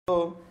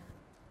So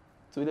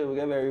today we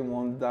get very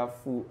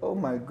wonderful. Oh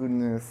my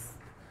goodness.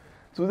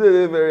 Today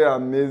is very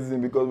amazing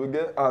because we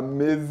get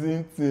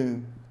amazing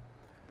thing.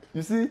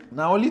 You see?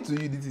 Now only to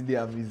you this is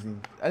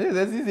amazing. I think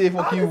this is a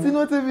fucking. It's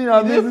not even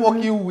amazing. It's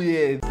fucking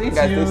weird. Stay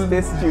Guys,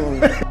 tuned. stay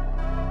tuned.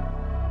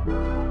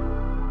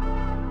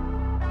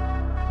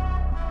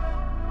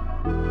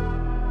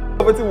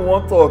 Everything we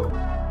want to talk.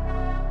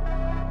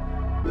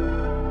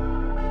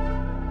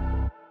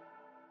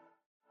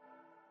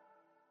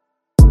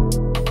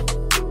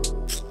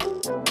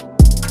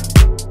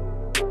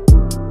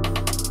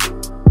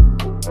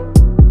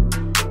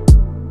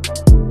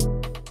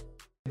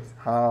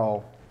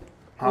 How?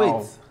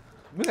 Wait,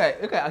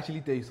 make I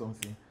actually tell you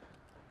something.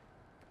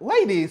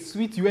 Why they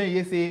sweet you when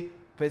you say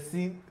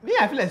person? Me,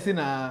 I feel like saying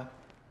na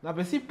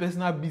person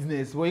personal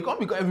business. Well, you can't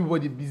become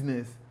everybody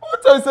business.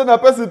 What are you saying?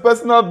 That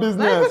personal business.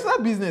 Now personal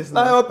business.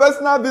 Now your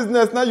personal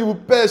business. Now you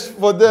perch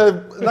for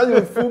them. Now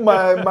you fool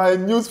my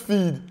news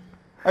feed.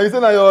 And you say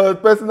now your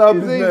personal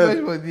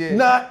business.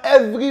 Now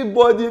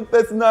everybody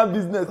personal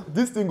business.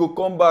 This thing go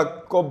come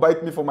back, come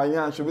bite me for my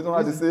yarn. Should we know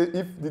how to say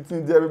if the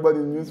thing there everybody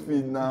news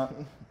feed now.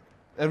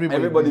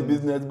 Everybody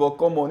business. But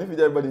come on, if it's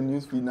everybody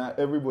news feed now,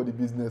 everybody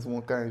business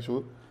one kind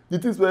show. The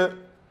things where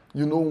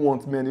you don't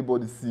want me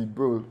anybody see,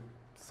 bro.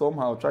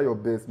 Somehow try your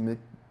best, make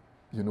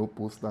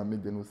post and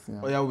make them not see.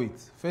 Oh yeah, wait.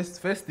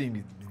 First thing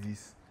is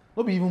this.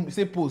 Not be even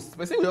say post.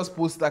 Person will just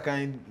post that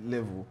kind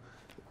level.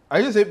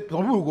 I just say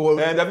some people go.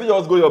 And if you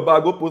just go your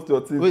bag, go post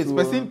your thing. Wait,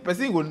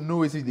 person will know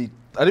what they.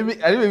 I don't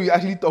know we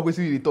actually talk what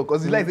they talk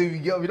because it's like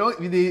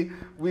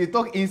we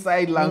talk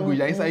inside language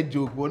and inside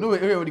joke, but no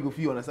everybody go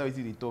feel understand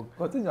what they talk.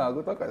 Continue, I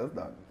go talk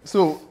understand.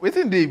 So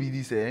waiting day be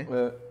this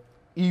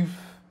if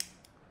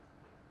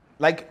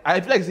like I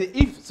feel like say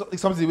if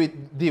something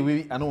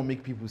way I don't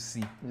make people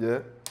see. Yeah.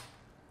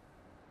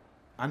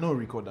 I don't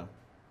record them.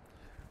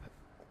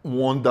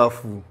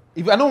 Wonderful.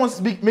 If I don't want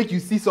to make you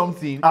see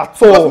something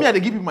at all, because me I dey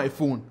give you my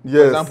phone. Yes.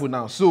 For example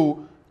now.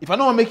 So if I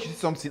don't want to make you see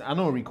something, I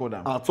don't record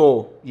them. At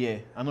all. Yeah,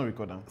 I don't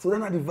record them. So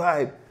then at the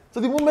vibe.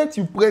 So the moment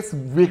you press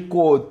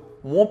record,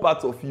 one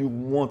part of you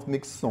want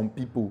make some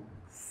people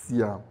see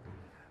them.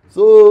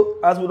 So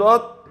as we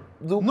don't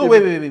do. No,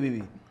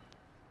 wait.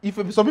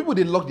 If some people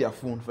they lock their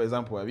phone, for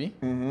example, Abi.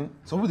 Mm-hmm.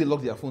 Some people they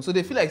lock their phone, so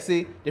they feel like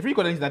say they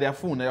record things on their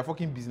phone, na their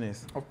fucking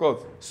business. Of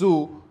course.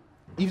 So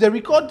if they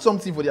record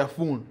something for their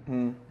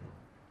phone,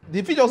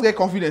 they feel just get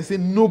confident say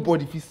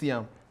nobody fit see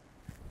them.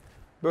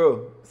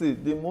 Bro, see,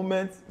 the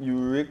moment you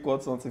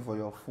record something for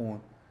your phone,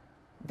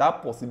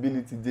 that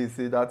possibility they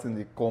say that thing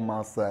they come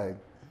outside.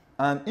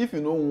 And if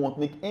you don't want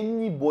make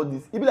anybody,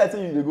 it be like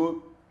saying you dey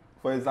go,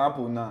 for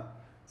example now,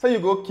 say you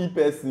go keep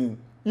person,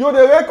 you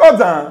dey record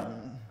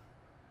them.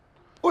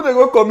 Who they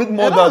go commit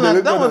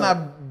murder? That one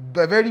a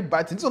very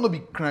bad thing. This one no be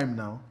crime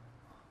now.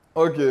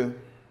 Okay.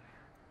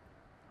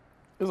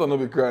 This one no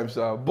be crime,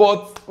 sha.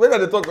 But when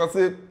they talk and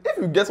say, if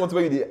you get something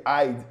where you dey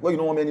hide, where you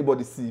don't want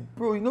anybody see,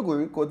 bro, you no go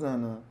record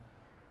am now.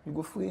 You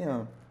go free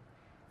am.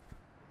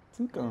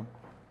 Think am.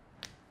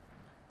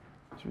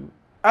 True.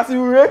 As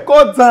you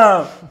record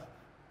am,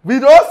 we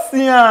don't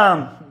see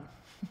am.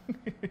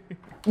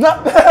 This guy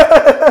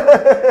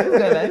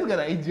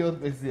an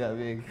idiot person,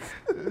 abeg.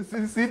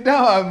 Sit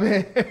down,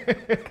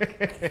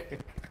 abeg.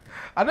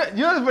 I don't.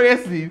 You know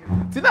seriously.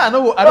 See now,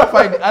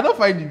 I don't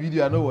find the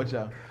video. I don't watch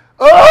am.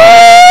 Oh!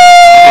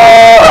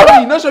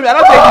 No show me. I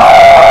don't take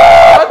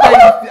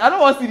this. I don't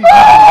want to see the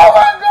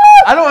video.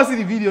 I don't want to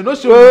see the video. No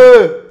show me.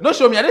 No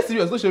show me. I don't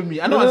serious. No show me.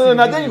 I don't want to see the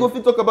video. Now then you go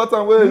fit talk about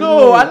am where.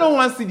 No, I don't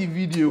want to see the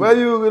video. Where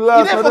you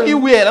relax. It's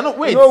fucking weird. I don't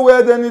wait. No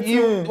weird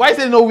anything. Why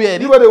say no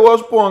weird? You where they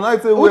watch porn. I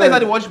say who weird. Who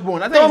they watch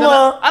porn? I tell you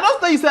I don't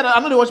say you said I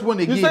know they watch porn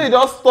again. You say you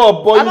just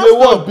stop, but you dey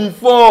watch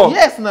before.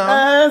 Yes,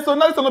 now. So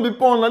now this one no be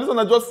porn. Now this one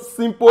is just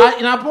simple.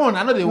 In a porn,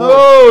 I know they watch.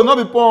 No, not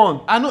be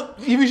porn. I know.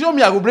 If you show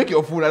me, I go break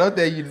your phone. I don't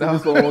tell you now.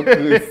 This one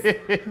crazy.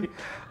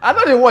 I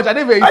know they watch. I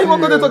dey very. Are you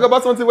going to talk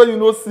about something where you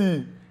no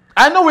see?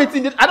 I know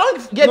wetin I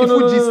don't get the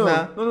full gist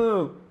now.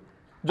 No.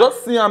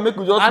 Just see and make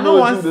we just I know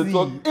wetin dey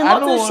talk.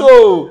 Nothing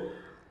show.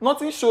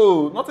 Nothing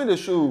show. Nothing dey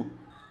show.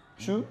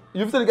 Show.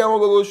 You say the guy wan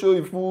go show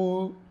you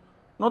full.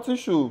 Nothing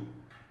show.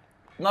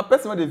 Na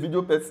person wey dey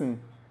video person.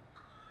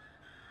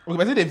 Okay,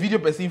 person dey video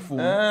person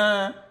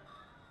phone.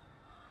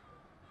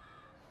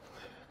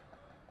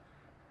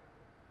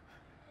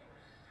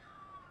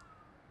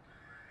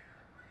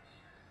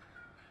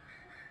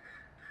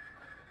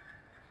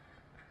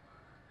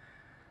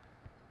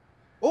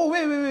 Oh,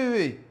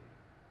 wait.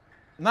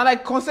 Now,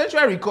 like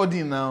consensual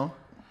recording now.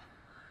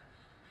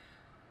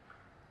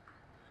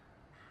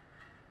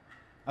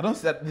 They don't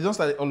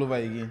start it all over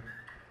again.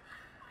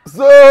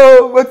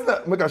 So,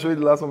 make I show you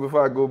the last one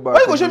before I go back. Why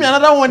you go show me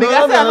another one? I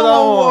say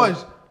another one.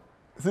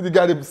 See the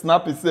guy they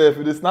snap himself.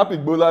 If they snap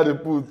it, bola they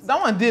put.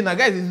 That one did now.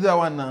 Guys, they do that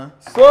one now.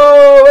 So,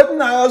 what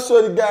now? I'll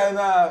show the guy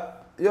now.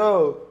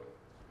 Yo.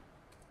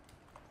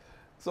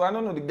 So I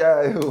don't know the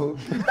guy. You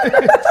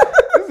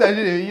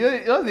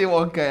don't say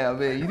one guy, I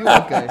mean. You do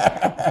one guy.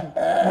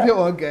 You do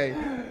one guy.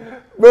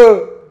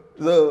 Bro,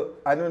 so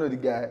I don't know the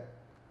guy.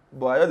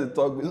 But I just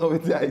talk with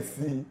something I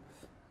see.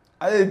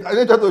 I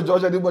didn't try to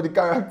judge anybody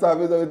character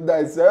based on that.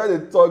 I said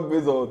they talk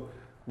based on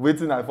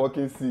waiting I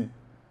fucking see.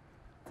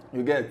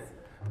 You get?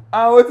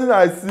 And waiting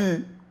I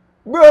see.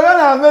 Bro, then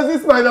I'm Amazing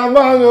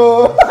Spider-Man,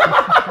 oh.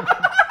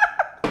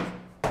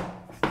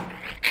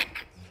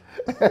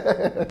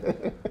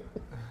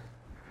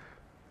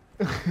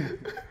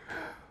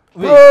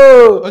 Wait.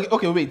 Bro.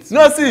 Okay, wait.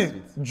 No, see,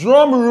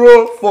 drum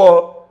roll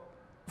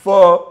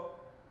for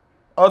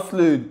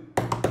Oslade.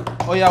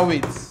 Oh yeah,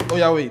 wait.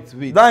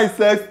 That is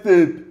sex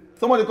tape.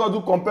 Somebody can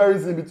do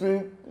comparison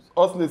between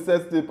Oslade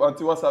sex tape and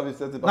Tiwa Savage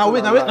sex tape. Now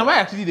why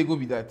actually they go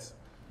with that?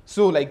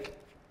 So like,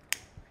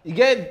 you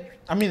get.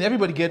 I mean,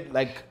 everybody get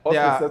like.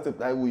 Oslade sex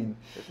tape, I win.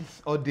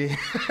 All day.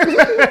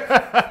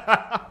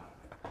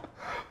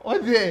 All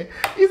day.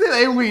 He said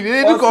I win.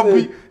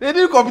 They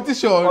do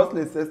competition.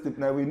 Oslade sex tape,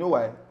 now we know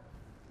why.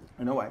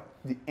 You know why?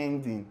 The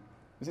ending.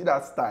 You see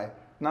that style?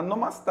 Now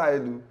normal style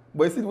do.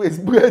 But you see the way he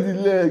spread the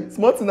leg.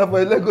 Smart enough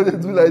for a leg go to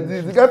do like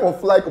this. The guy for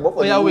fly come up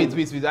for wait.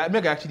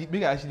 Make I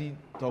actually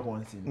talk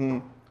one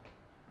thing.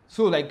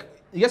 So like,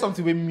 you get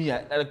something with me.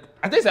 I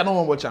think I don't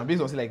want to watch am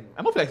based on say like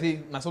I don't feel like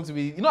say na something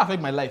wey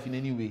affect my life in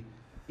any way.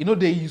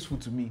 They useful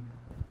to me.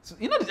 So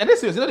I dey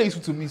serious. They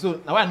useful to me.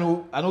 So now I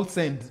know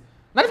send.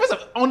 Not the first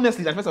time,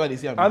 honestly, that's the first time I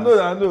see am. I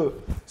know.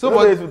 So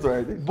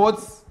but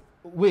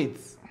wait.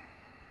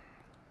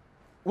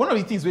 One of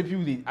the things where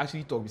people they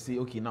actually talk, we say,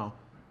 okay, now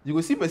you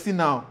go see person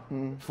now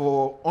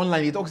for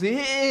online. They talk, say,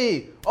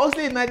 hey,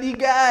 Oslade na the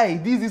guy.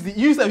 This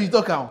you said you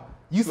talk am.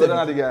 You said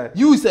the guy.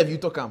 You said you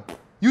talk am.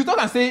 You talk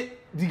and say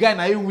the guy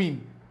na him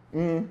win.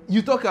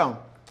 You talk am.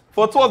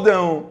 For two of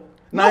them,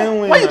 na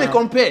him win. Why you dey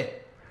compare?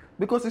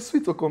 Because it's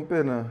sweet to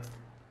compare now.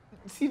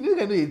 See, this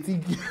guy know a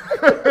think.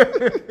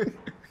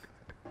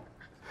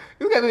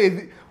 This guy know a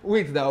think.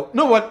 Wait now.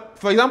 No, what?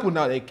 For example,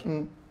 now like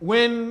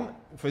when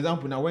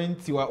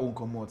Tiwa own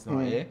come out now,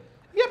 yeah,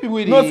 people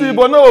wey dey. No, see,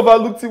 but no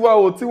overlook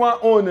Tiwa. Tiwa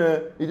own,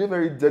 he dey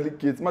very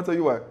delicate. I'ma tell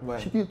you why.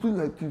 She dey do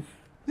like this.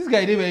 This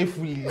guy dey very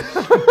free.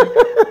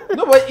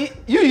 No, but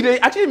you dey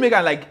actually make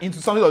her like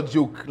into something of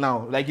joke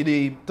now. Like you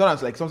dey turn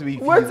out like something wey you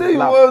feel. What say you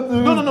want to?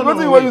 No. What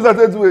say you want to use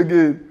that do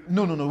again?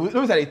 No. Let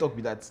me say they talk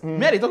with that.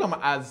 Me, they talk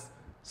about as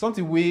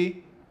something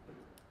way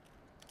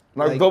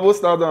like double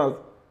standard.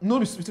 No,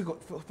 it's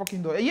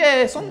fucking door.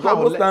 Yeah, somehow.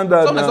 Double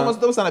standard. Sometimes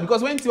double standard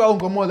because when Tiwa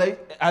come out,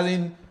 like as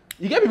in,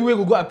 you get people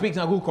who go at pics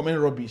and go comment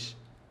rubbish.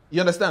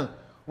 You understand?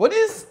 What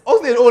is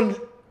also their own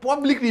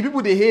publicly?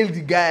 People they hail the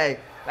guy.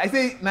 Like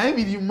say, na him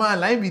be the man,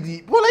 na him be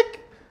the.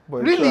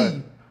 But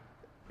really?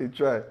 He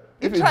try.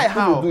 He try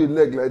how? If you do a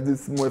leg like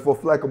this, more for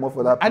fly come off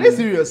for that. Are they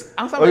serious?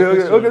 Answer my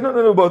question. Okay.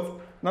 No. But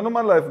na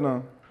normal life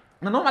now.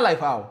 Na normal life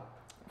how?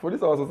 For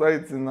this our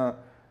society now.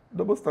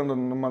 Double standard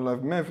in normal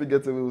life. Men fit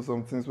get away with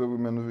some things where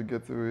women no fit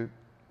get away.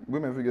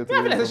 Women fit get away.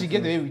 I feel like she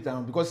get away with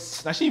them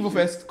because now she even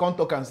first can't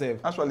talk herself.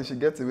 Actually, she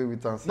gets away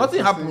with herself.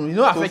 Nothing happened. You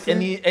don't affect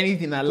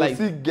anything in her life.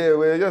 To see get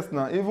away, yes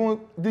now. Even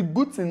the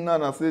good thing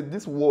now, I say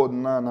this word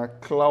now, na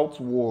clout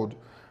word.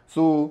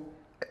 So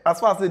as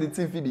far as say the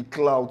thing fit be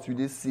clout, you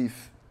dey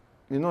safe.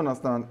 You don't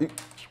understand? It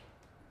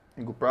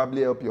could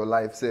probably help your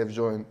life self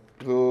join.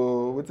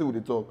 So what would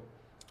they talk?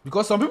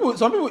 Because some people,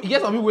 you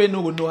get some people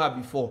who know her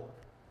before.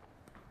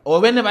 Or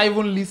when never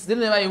even list, they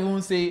never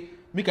even say,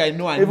 make I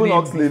know her even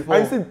name Oxlade. before.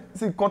 And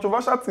see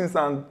controversial things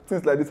and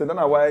things like this, and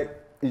that's why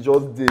it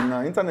just dey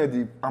now. Internet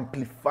dey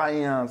amplify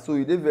am, so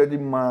you dey very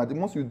mad.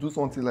 Once you do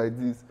something like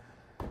this,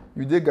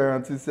 you dey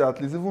guarantee say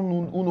at least even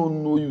who no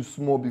know you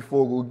small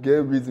before go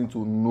get reason to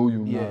know you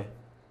now.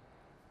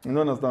 You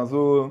don't understand?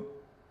 So,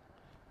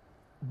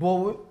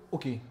 but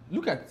okay,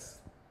 look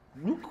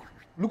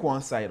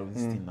one side of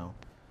this thing now.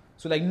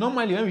 So like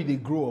normally when we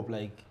grow up,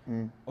 like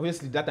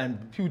obviously that time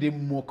people they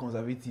more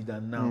conservative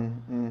than now.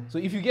 So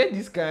if you get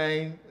this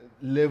kind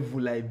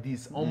level like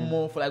this,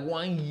 for like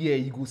 1 year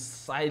you go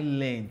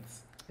silent.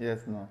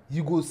 Yes, no.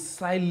 You go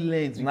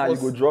silent. Now you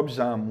go drop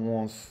jam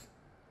once.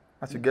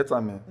 As you get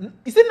time,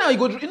 You say now you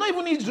not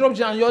even need to drop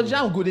jam. Your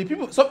jam go the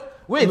people. So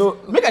wait,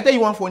 make I tell you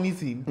one funny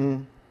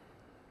thing.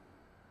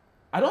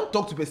 I don't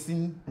talk to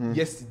person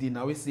yesterday.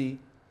 Now we say,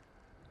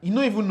 you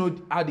don't even know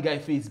how the guy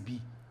face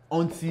be.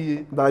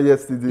 Until that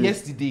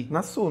yesterday. Na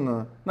so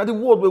na. Na the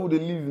world where we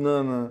dey live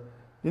now.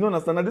 You don't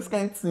understand? Na this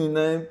kind of thing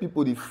na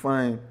people dey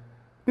find.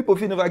 People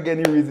feel never get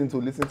any reason to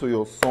listen to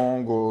your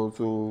song or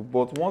to.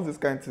 But once this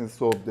kind of thing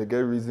stop, they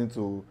get reason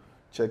to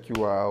check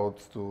you out.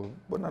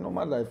 But na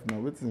normal life now.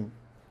 Wetin?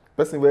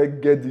 Person wey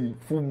get the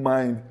full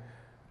mind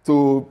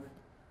to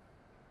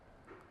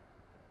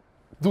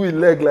do a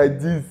leg like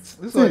this.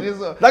 This one.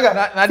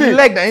 Na the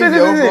leg that is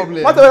your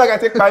problem. What the way I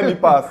take carry me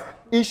pass?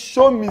 He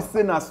show me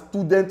say na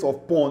student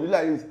of porn. You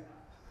like this?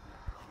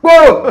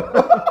 Whoa!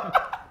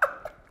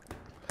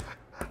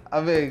 I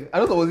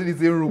don't know was in the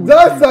same room.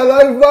 That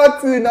saliva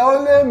thing. Na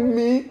only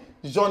me,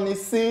 Johnny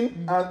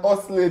Sin, and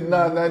Oslade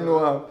now I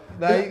know am.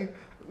 Like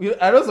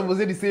I don't suppose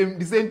the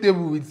same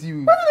table with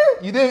you.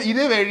 You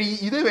dey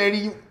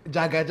very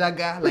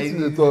jaga like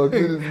this. Talk,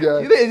 this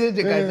guy. You dey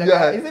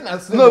jaga. Isn't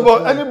as no,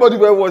 but anybody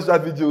wey watch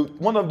that video,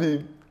 one of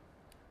the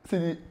see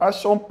the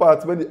action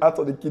part when the act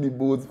of the kiddie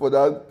boats for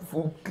that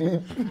full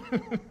clip.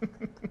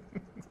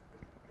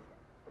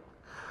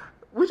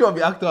 Which one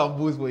be actor and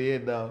boats for here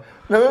now?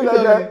 Now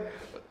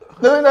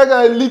when that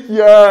guy lick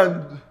your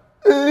hand.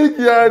 Lick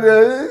your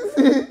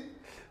hand.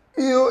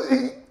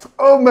 See,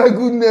 oh my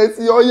goodness,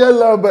 he all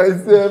yell by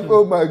himself.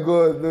 Oh my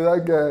God,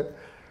 that guy.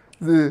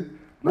 See.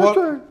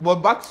 But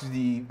back to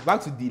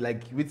the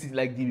like with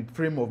like the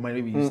frame of mind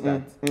when you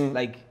start.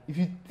 Like if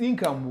you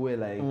think I'm well,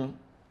 like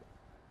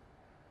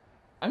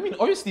I mean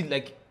obviously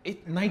like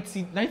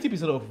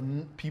 90% of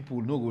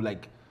people no go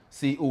like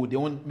say, oh, they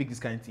want make this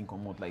kind of thing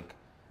come out, like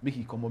make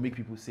it come out, make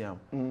people say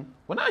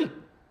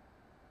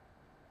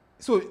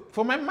so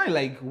for my mind,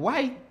 like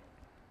why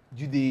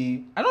do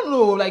they, I don't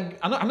know, like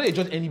I'm not they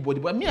judge anybody,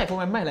 but me, like, for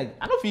my mind, like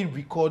I don't feel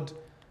record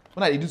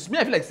when I do me,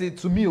 I feel like say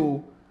to me,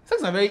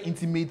 sex is a very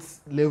intimate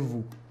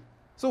level.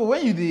 So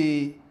when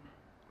you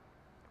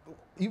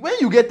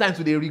get time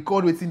to they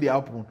record what's in the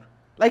happen,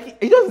 like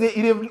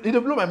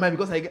it blow my mind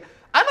because like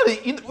I know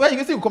when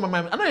you say you call my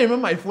mind, I don't remember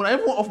my phone. I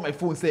even off my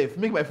phone safe,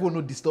 make my phone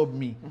not disturb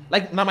me.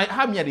 Like now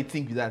how me they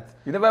think with that.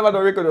 You never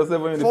ever record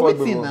yourself when you for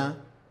waiting now.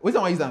 What's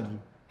that one use and do?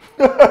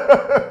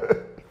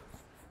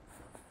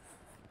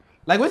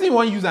 Like what's you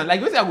want use and like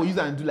what's I go use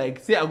and do, like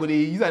say I go they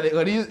use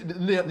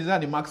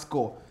and the max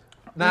score.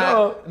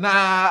 Nah,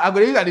 I go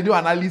use and they do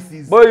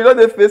analysis. But you know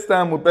they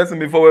FaceTime with person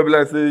before we be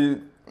like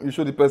say you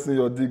show the person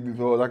your dick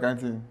before, that kind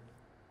of thing.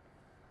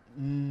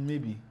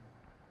 Maybe.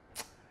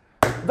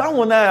 That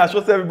one I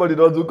trust everybody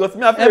don't do because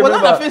me I feel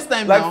remember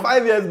FaceTime like now.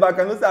 5 years back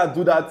I know say I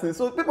do that thing.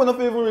 So people don't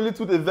even really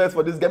took the verse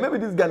for this guy. Maybe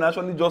this guy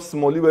naturally just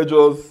smally where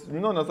just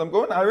some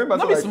going. I remember.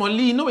 Not be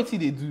smally, no what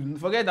they do.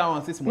 Forget that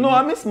one, say smally. No,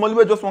 I mean smally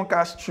where just want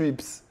cash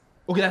trips.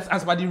 Okay, that's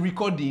as per the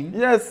recording.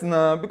 Yes,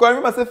 nah. Because I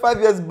remember say 5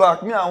 years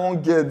back, me I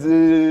won't get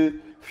the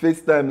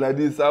FaceTime like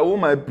this. I hold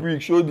my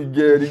prick, show the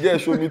girl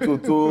show me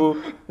Toto.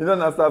 You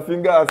know, as I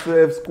finger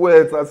herself,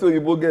 squirt. I say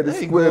you both get the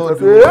squirt. I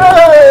say,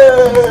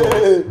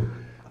 hey!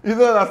 You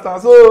don't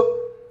understand. So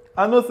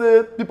I know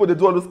say people they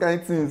do all those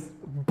kind of things,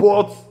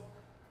 but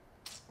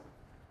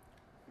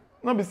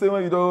not be saying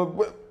when you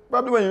don't.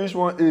 Probably when you reach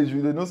one age,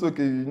 you know, it's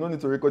okay. You don't need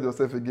to record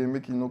yourself again,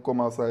 make it not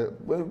come outside.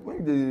 But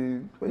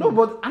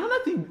another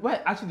thing, why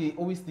actually they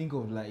always think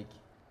of like,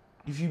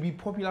 if you be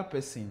popular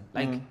person,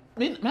 like,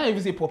 may I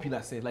even say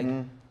popular, say like,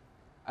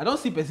 I don't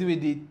see person where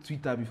they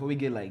Twitter before we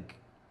get like,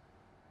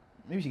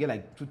 maybe she get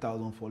like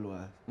 2,000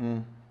 followers,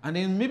 and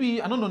then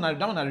maybe I don't know now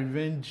that one a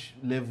revenge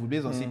level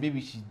based on say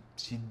maybe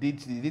she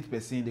date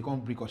person, they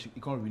can't break or she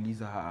can't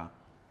release her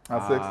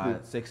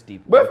sex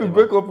tape. But if you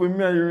break up with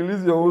me and you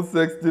release your own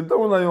sex tape, that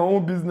one is your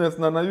own business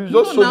now. Now you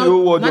just show the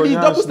whole world your yansh.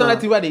 Now the double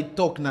standard now. where they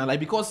talk now, like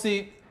because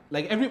say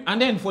like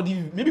and then for the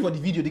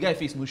video the guy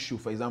face no show,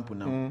 for example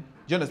now. Do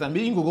you understand?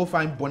 Maybe you go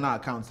find burner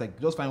accounts, like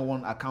just find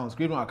one account,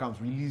 create one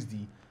account, release the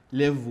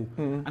level,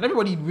 and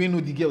everybody will know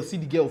the girl, see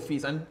the girl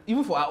face, and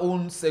even for her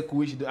own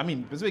circle, I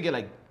mean, person will get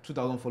like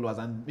 2,000 followers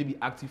and maybe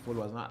active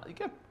followers now.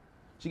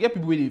 She get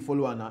people where they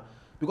follow her now.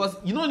 Because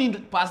you don't need to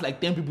pass like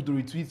 10 people to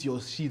retweet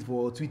your shit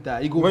for Twitter.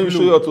 It go when blow. You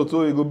show your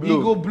Toto, it go blow.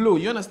 It go blow,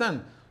 you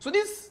understand? So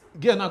this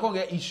girl now can't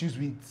get issues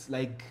with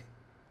like,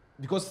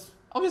 because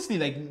obviously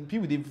like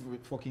people they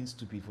fucking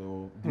stupid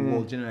for the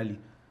world generally.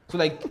 So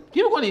like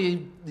people gonna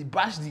they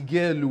bash the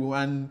girl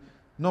and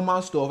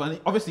normal stuff, and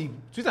obviously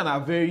Twitter na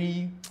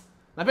very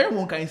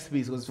one kind of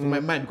space because for my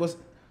mind, because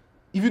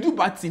if you do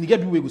bad thing, you get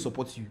people who will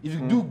support you. If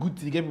you do good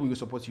thing, you get people who will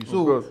support you.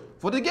 So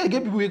for the girl,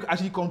 get people who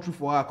actually come through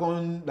for her,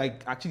 come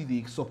like actually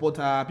they support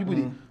her.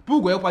 People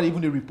go help her, even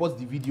they report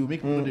the video,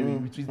 make people they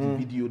retweet the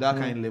video, that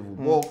kind of level.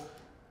 But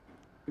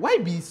why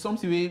be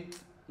something where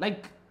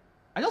like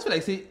I just feel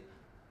like say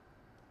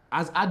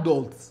as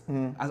adults,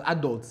 I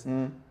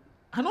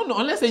don't know,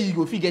 unless say you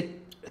go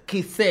get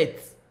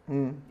cassette.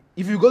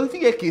 If you go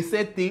get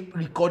cassette tape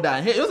recorder,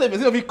 hey, you say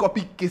person will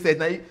copy cassette.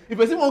 Now, if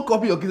person won't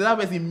copy your cassette, that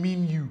person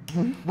mean you.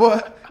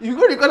 But if you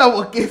go record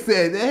our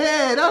cassette,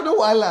 hey, that's no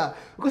wala.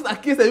 Because a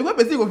cassette, you go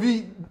person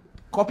will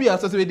copy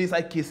yourself with this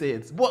like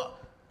cassettes. But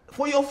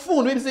for your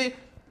phone, when you say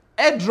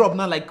airdrop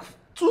now, like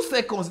 2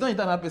 seconds, don't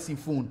enter that person's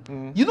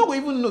phone. You don't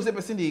even know say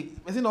person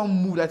don't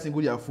move that thing go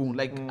to your phone.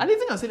 Like I didn't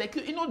think I say like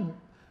I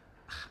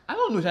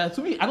don't know.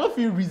 To me, I don't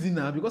feel reason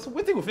now because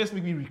when thing will first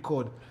make me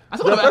record. I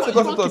said, that's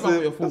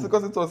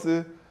because it was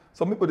say.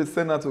 Some people they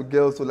send out to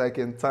girls to like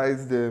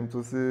entice them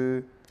to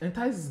say.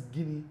 Entice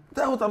Guinea.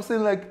 That's what I'm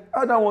saying. Like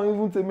I don't want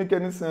even to make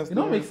any sense. It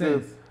don't make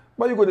sense.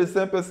 But you go the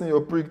same person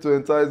your prick to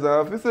entice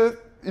her. If you say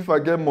if I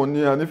get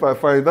money and if I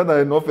find that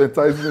I enough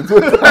enticement to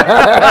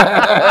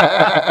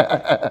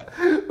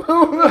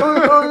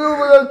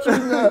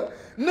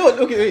No,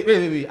 okay,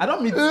 wait. I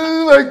don't mean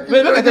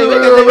wait, I tell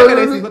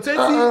you,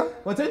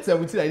 for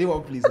 2017, I did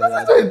one place.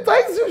 That's to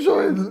entice you,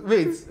 sure.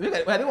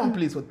 Wait, I did one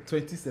place for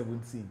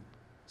 2017.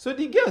 So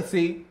the girl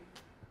say,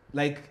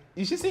 like,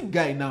 if she see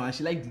guy now and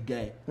she like the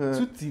guy,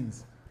 2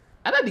 things.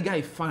 Either the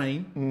guy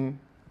fine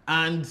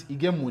and he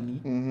get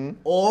money,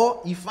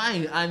 or he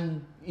fine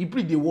and he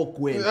pretty they work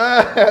well.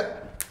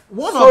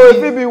 So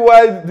if it be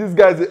why these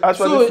guys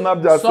actually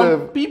snap themselves.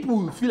 Some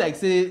people feel like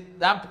say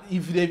that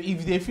if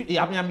they feel,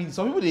 I mean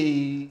some people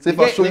they get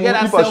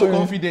that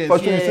self-confidence. If I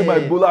show you say my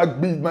bullet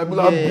big,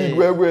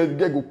 where the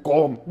guy go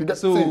come.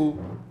 So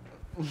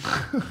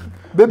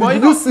baby,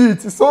 did you see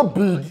it? It's so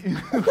big.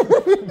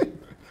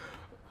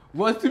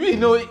 But to me,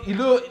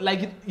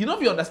 like you know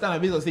if you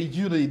understand based on say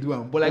you know they do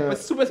them, but like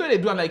super they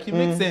do them like it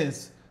makes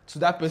sense to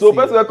that person. So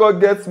person can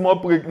get small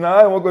prick now.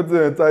 I want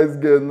to entice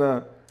girl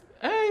now.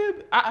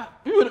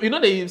 People,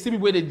 they see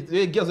people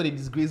they girls when they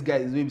disgrace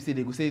guys. They say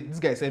they go say this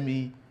guy send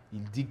me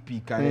in dick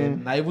pic and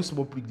then now even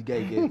small prick the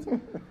guy get.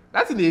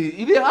 That's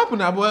it happen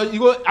now, but you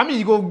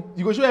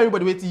go show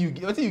everybody what you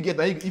get.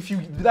 Like, if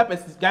you that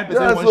person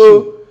want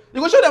show. You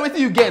go show them what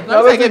you get.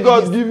 Now what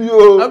God give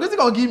you. I'm just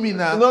gonna give me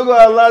now. You not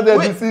gonna allow them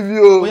deceive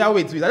you. Oh yeah,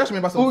 wait. I just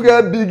remember something. Who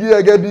get big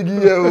ear, get big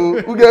ear.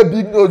 Oh. Who get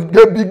big nose,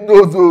 get big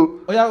nose.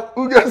 Oh. Oh yeah.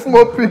 Who get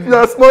small prick?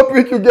 Yeah, small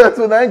prick you get.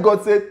 So now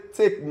God say,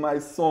 take my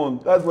son.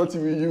 That's what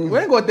you will use.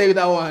 When God tell you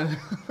that one,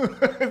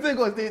 say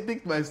God say,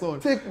 take my son.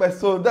 Take my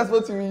son. That's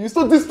what you will use.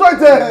 So destroy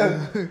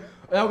them.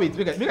 Oh yeah, wait.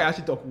 Make I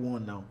actually talk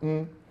one now.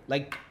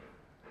 Like,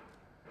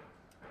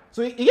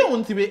 so you get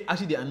one thing where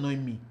actually they annoy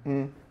me,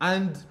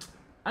 and.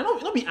 I know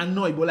not be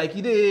annoyed, but like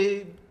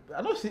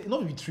I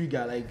not be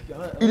trigger like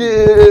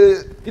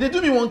it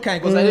do me one kind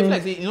because I feel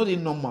like say they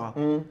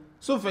normal.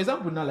 So for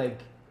example now like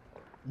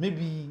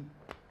maybe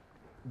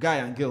guy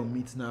and girl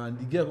meet now and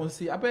the girl can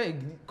say I bet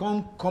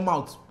come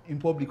out in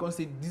public can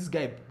say this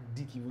guy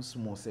dick even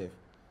small self.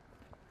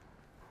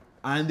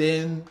 And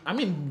then I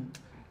mean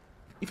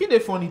if they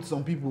funny to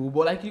some people,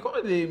 but like you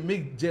can't they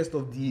make jest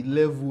of the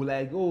level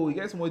like oh you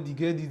get small dick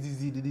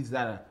this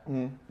that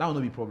that will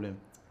not be problem.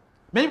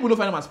 Many people don't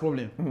find them as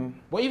problem.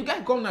 But if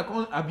guy come now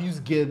can't abuse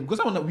girl because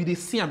someone we they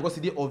see them because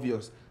it's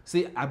obvious.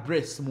 Say I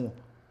breast small.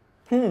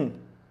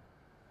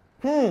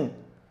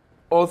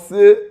 Or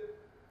say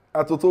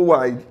a total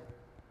wide.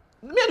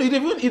 Man,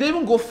 it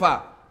even go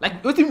far.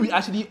 Like what we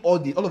actually all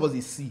of us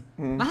they see.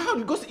 Now how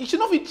because it should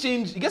not be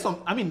changed. You get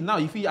some I mean now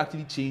if you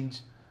actually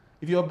change,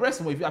 if your breast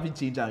small, if you actually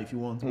change if you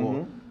want,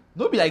 but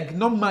don't be like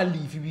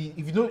normally if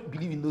you don't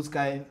believe in those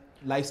kind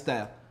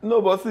lifestyle. No,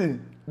 but see,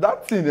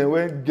 that thing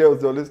when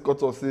girls they always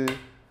cut off say,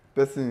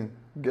 person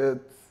get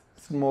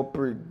small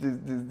prick,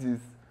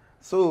 this.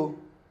 So,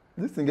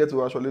 this thing get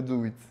to actually do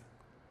with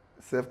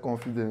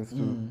self-confidence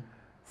too.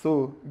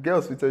 So,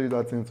 girls will tell you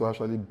that thing to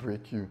actually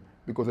break you.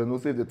 Because they know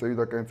say if they tell you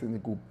that kind of thing,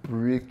 it go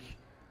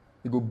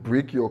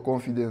break your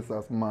confidence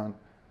as man.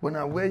 But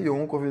now where your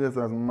own confidence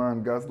as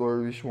man, guys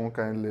don't reach one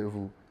kind of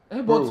level.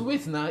 But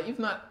wait now, if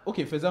not,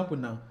 okay, for example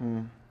now,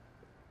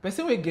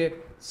 person will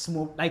get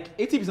small, like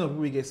 80% of people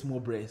will get small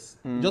breasts.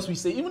 Just we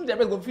say, even their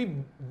breasts will feel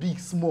big,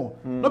 small.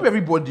 Not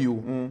everybody,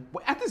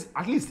 but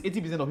at least 80%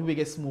 of people will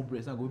get small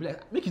breasts and go be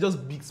like, make it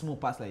just big, small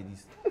pass like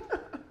this.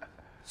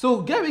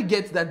 So guy will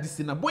get that this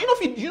thing now, but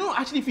you know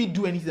actually if you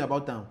do anything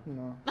about them.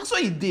 No. That's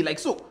what he did. Like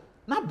so,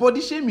 now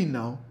body shaming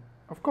now.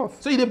 Of course.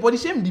 So they body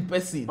shame the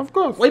person. Of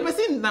course. Well,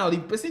 the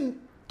person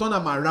turn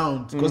them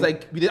around because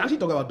like we actually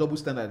talk about double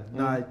standard.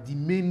 Now the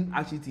main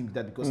actually thing is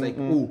that because like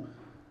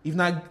if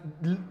now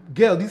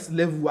girl this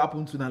level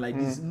happen to now like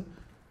this,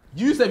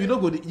 you say you don't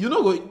go.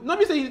 Not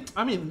me say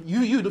I mean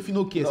you don't feel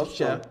no care.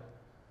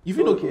 You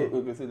feel no care.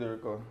 Okay, say the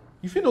record.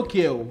 You feel no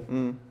care.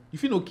 You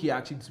feel no care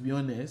actually to be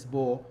honest,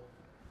 but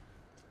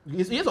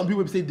you hear some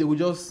people say they will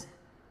just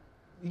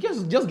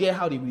get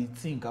how they will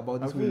think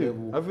about this whole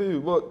level. I feel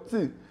you, but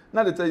see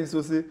now they tell you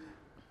so say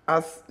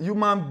as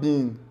human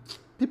being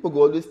people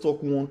go always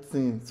talk one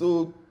thing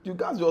so you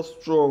guys just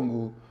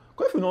strong.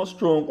 Because if you're not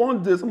strong,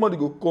 one day somebody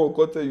go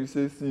call tell you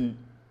say see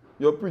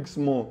your prick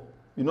small,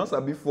 you not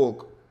sabi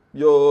fuck,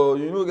 you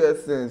no get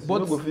sense, but you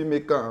no go fit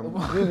make am.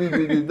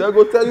 They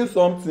go tell you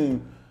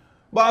something.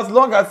 But as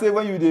long as say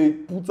when you dey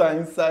put her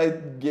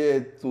inside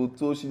get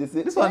to she dey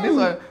say this one and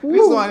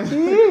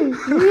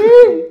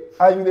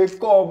you dey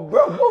come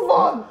bro move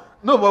on.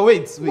 No but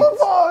wait move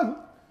on,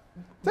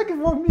 take it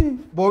from me.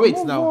 But wait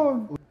move now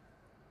on.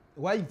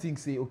 Why you think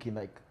say okay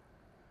like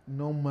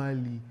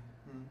normally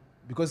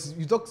because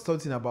you talked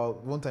something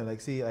about one time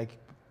like say like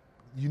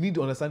you need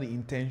to understand the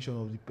intention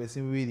of the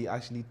person where they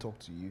actually talk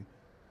to you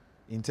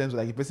in terms of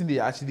like the person they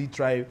actually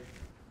try.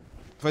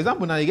 For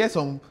example now you get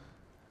some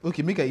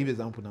okay make I give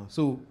example now.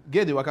 So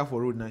get the worker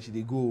for road now she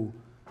they go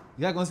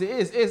the guy gonna say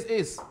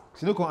ace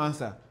she no can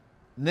answer.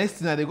 Next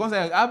thing they gonna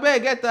say I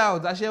better get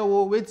out I share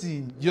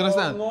waiting. You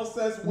understand?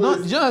 No,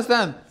 do you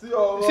understand? See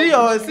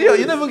your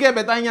you never get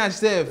better in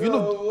yourself. You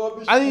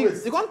know I mean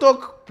you can't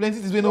talk plenty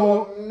things we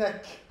know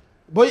neck.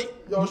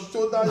 But your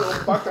shoulder,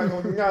 your back, and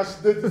your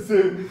nyash, they the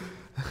same.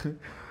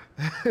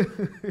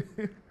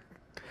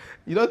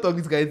 You don't talk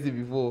this guy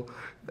before.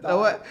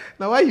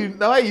 Now why you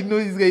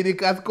know this guy? They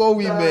can't call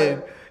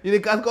women. They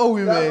can't call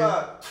women.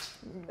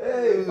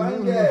 Hey,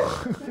 fine girl.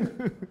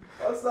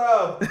 What's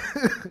up?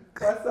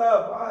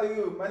 How are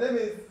you? My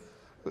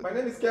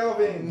name is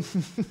Kelvin.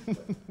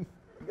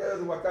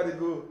 Girls, where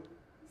go?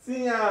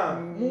 See ya.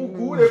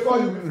 Who they call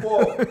you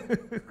before?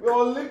 We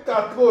all lick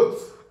our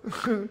throats.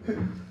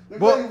 You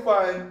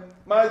fine.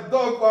 My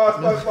dog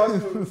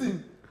pass through. See,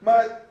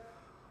 my.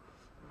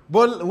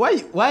 But why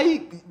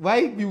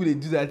people they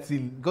do that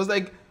thing? Because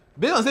like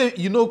based on say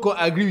you know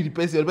agree with the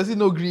person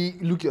no agree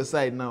look your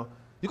side now.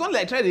 You can't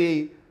like try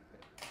to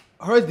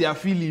hurt their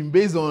feeling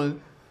based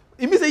on.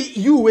 It means say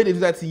you when they do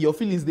that thing, your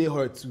feelings they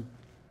hurt too.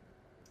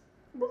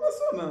 But that's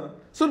so now.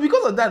 So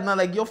because of that now,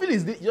 like your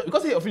feelings,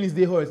 because your feelings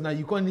they hurt now,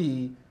 you can't.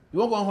 You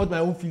won't go and hurt my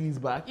own feelings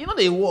back. You know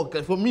they work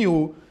like, for me.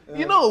 Oh, yeah.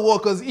 You know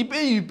work because it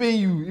pay you.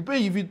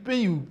 If it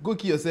pay you, go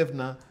kill yourself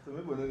now. Some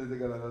people don't take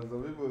that.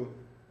 Some people.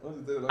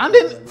 And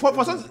then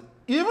for some,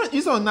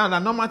 you saw now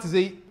that normal to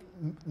say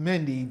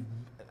men they.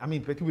 I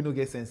mean, people don't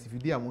get sense. If you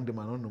did among them,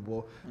 I don't know.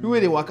 But people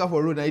they walk out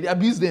for road and they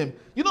abuse them.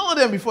 You don't know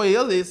them before.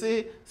 They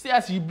say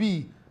as you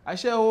be. I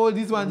share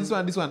this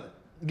one.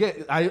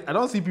 I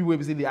don't see people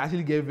where say they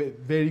actually get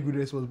very good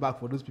response back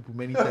for those people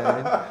many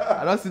times.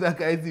 I don't see that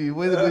kind of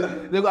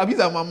thing. They go abuse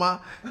their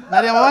mama.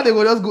 Now their mama they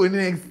go just go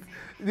next.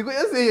 They go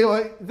just say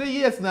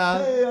yes now.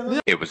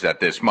 It was at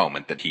this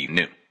moment that he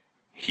knew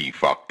he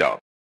fucked up.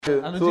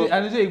 And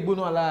Igbo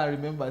no allow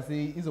remember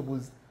say he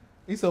suppose.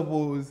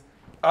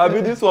 I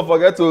mean, this one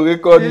forget to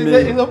record me.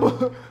 This one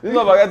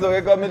forget to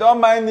record me. Don't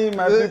mind me,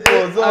 my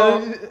people. So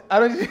I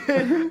don't think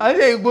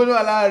Igbo no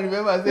allow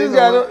remember say this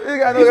guy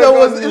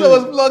he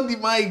was block the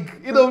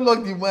mic. He don't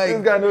block the mic.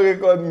 This guy no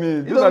record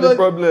me. This is the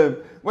problem.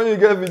 When you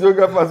get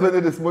videographers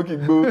when they smoke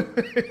Igbo,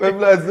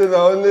 people are saying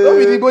only. Don't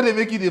be Igbo they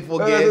make you they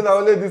forget.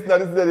 Only this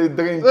they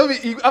drink.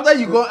 After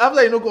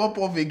you no come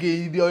puff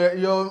again,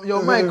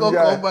 your mic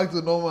come back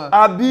to normal.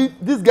 Abi,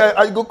 this guy,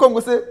 I go come go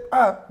say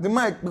the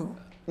mic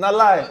na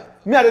lie.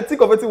 Me I dey think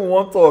of wetin we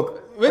wan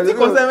talk. Wetin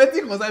concern me. I dey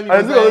think of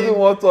wetin we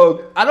wan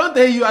talk. I don't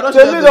tell you. I don't.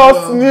 Shey me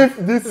don sniff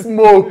this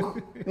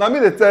smoke. Na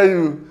me dey tell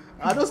you.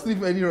 I don't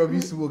sniff any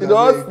rubbish smoke. You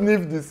don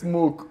sniff the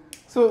smoke.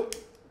 So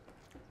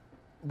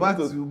back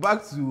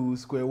to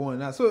square one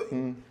now. So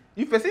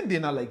if person dey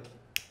now like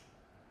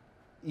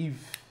if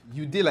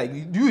you dey like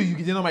you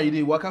dey normal you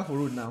dey waka for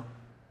road now,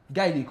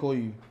 guy dey call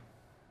you.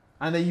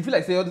 And then you feel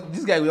like say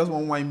this guy will just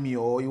want wine me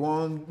or you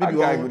want maybe that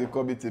guy go dey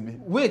call me to me.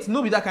 Wait,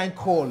 no be that kind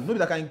call.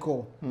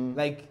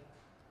 Like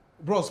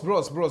bros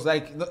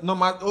like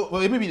normal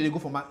or maybe they go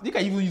for market. They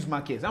can even use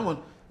markets. That one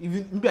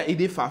even maybe a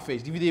day far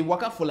fetched. If they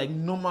work out for like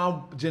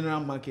normal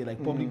general market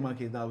like public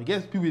market now, we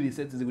get people they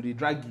set they go they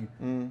drag you.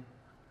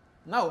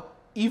 Now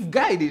if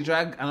guy they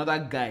drag another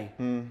guy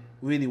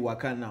where they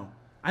work out now.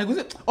 And you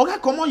go say, okay,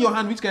 come on your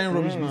hand, which kind of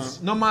rubbish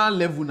be normal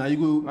level now?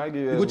 You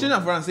go change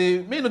that for and say,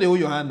 may not they hold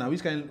your hand now,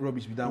 which kind of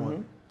rubbish be that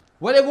one?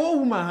 When they go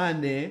hold my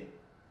hand there,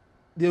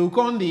 they will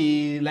come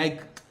the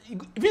like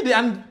if they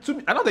and to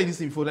me, I don't tell you this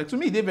before, like to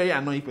me, they're very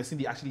annoying person,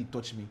 they actually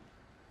touch me.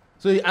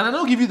 So and I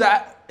don't give you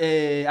that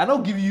I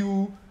don't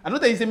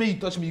tell you say may you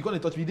touch me, you can't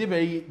touch me, they're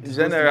very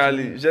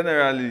generally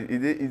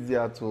it is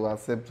easier to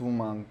accept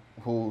woman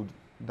hold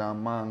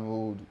than man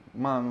hold.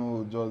 Man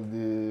who just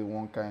the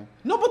one kind.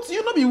 No, but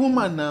you not be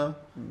woman now.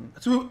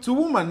 To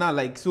woman now,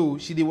 like so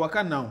she dey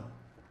waka now,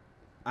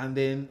 and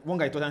then one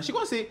guy told her, and she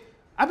gonna say,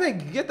 "I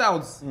beg, get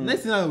out."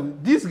 Next thing now,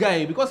 this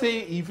guy because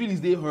say he feel his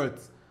day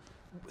hurt,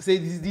 say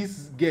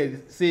this girl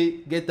say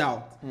get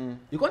out.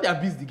 You can't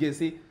abuse the girl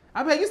say,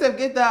 "I beg you say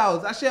get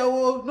out." I share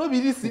no be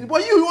this thing,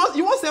 but you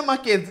want sell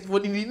market for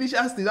the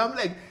initial stage. I'm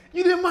like,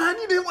 you the man,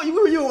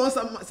 you want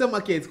sell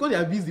market. Can't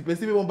abuse the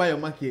person who won't buy your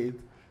market.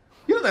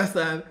 You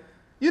understand?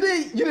 You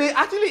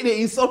actually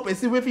they insult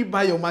person if you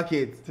buy your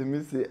market. To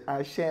me say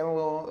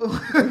Ashero.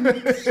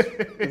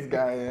 This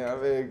guy, I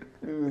mean,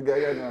 this guy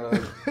is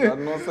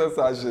nonsense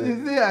Ajay. You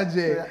see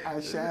Ajay.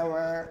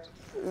 Ashero.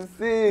 You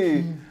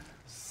see.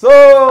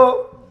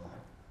 So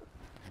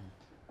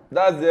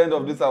that's the end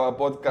of this our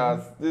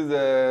podcast. This is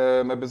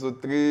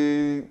episode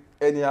 3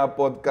 anyhow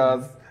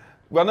podcast.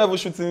 We are not even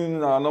shooting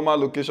in our normal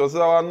location.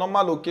 So our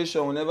normal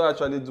location we never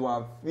actually do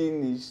and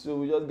finish. So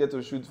we just get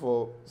to shoot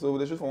for. So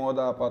they shoot from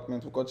other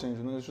apartment. We got change.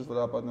 We don't shoot for the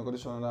apartment. We got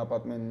to shoot another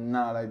apartment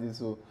now like this.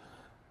 So,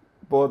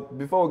 but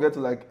before we get to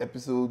like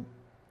episode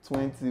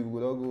 20, we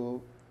don't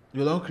go.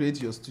 You don't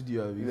create your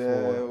studio before.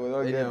 Yeah, we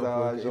don't get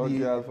our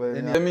junkyard for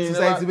any. Tell me,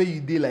 society where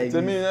you did like.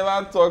 Tell me, you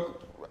never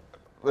talk.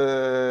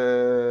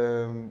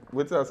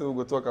 Wait till I say we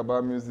go talk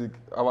about music.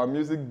 Our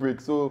music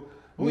break. So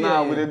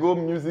now we go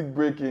music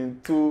break in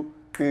 2,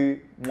 3,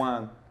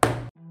 1.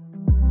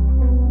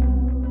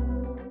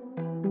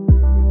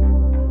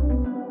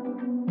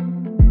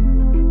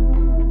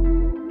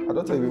 I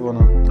don't tell you before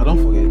now. I don't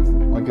forget.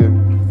 Okay.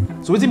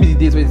 So what's be the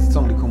date where the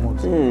song they come out?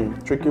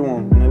 Tricky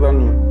one. Never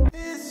know.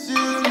 It's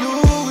you,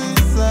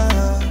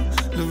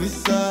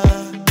 Louisa.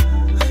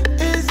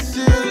 It's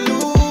you,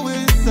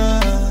 Louisa.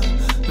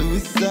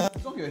 The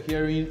song you're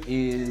hearing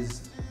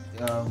is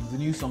the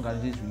new song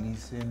that is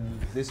releasing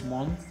this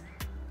month.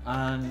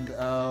 And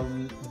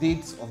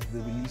dates of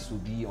the release will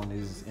be on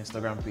his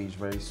Instagram page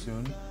very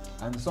soon.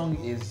 And the song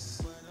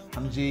is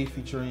Anuje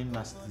featuring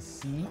Nasty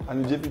C.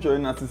 Anuje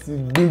featuring Nasty C.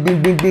 Bing,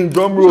 bing, bing, bing.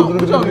 Drum roll.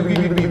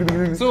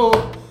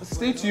 So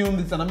stay tuned.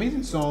 It's an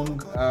amazing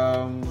song.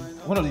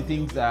 One of the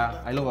things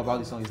that I love about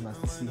the song is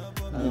Nasty C.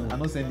 I'm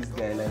not saying this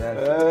guy like that.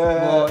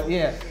 But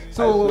yeah.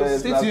 So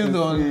stay tuned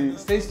on.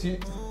 Stay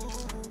tuned.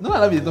 No, I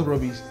love you. Talk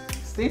rubbish.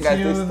 Stay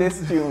tuned. Guys,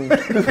 stay tuned.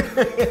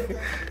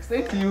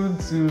 Stay tuned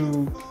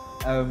to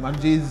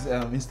Andre's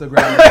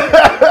Instagram,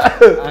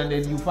 and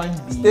then you find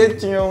the. Stay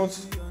tuned.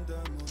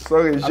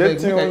 Sorry, stay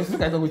tuned.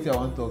 Look at what I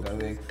want to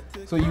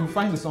talk. So you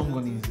find the song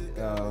on his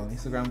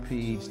Instagram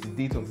page, the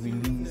date of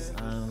release,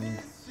 and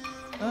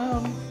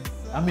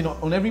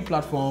on every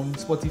platform,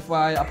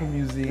 Spotify, Apple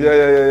Music,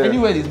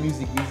 anywhere there's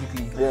music,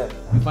 basically. Yeah.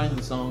 You find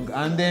the song,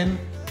 and then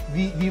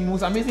the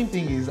most amazing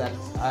thing is that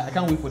I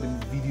can't wait for the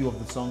video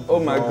of the song. Oh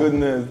my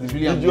goodness, it's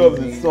really video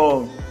amazing. of the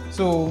song.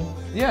 So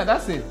yeah,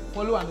 that's it.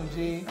 Follow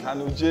Anuje.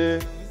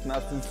 Anuje,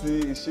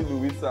 Nasisi, Ishilu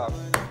Wisa.